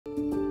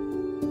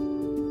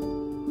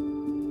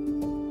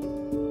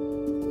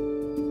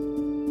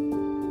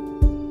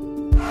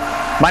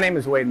My name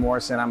is Wade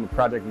Morrison. I'm a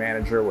project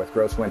manager with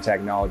GrowSpan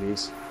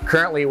Technologies.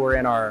 Currently, we're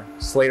in our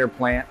Slater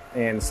plant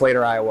in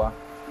Slater, Iowa.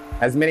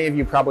 As many of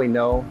you probably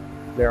know,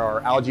 there are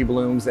algae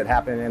blooms that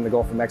happen in the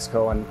Gulf of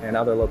Mexico and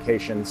other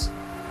locations.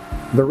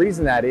 The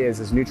reason that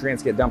is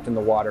nutrients get dumped in the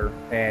water,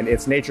 and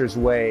it's nature's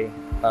way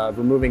of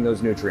removing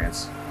those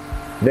nutrients.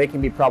 They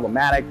can be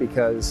problematic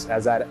because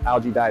as that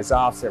algae dies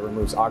off, it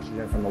removes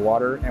oxygen from the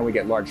water and we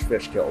get large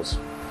fish kills.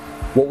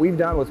 What we've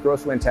done with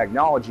GrowSpan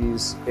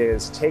Technologies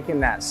is taken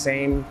that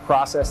same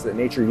process that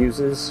nature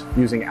uses,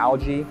 using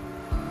algae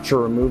to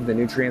remove the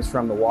nutrients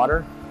from the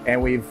water,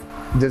 and we've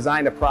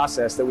designed a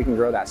process that we can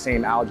grow that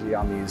same algae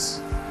on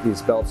these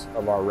belts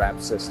of our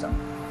wrap system.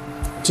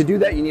 To do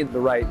that, you need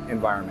the right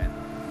environment.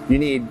 You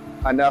need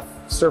enough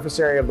surface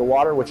area of the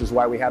water, which is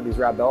why we have these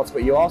wrap belts,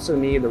 but you also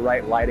need the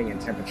right lighting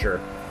and temperature,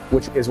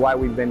 which is why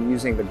we've been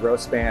using the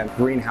GrowSpan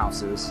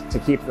greenhouses to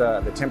keep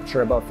the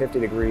temperature above 50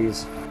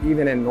 degrees,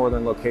 even in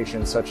northern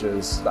locations such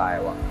as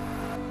Iowa.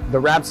 The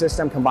wrap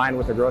system combined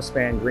with the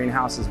GrowSpan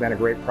greenhouse has been a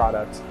great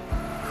product,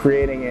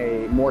 creating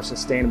a more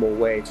sustainable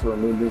way to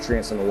remove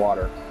nutrients in the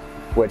water,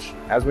 which,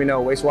 as we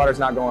know, wastewater is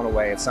not going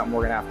away. It's something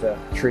we're going to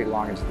have to treat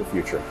long into the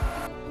future.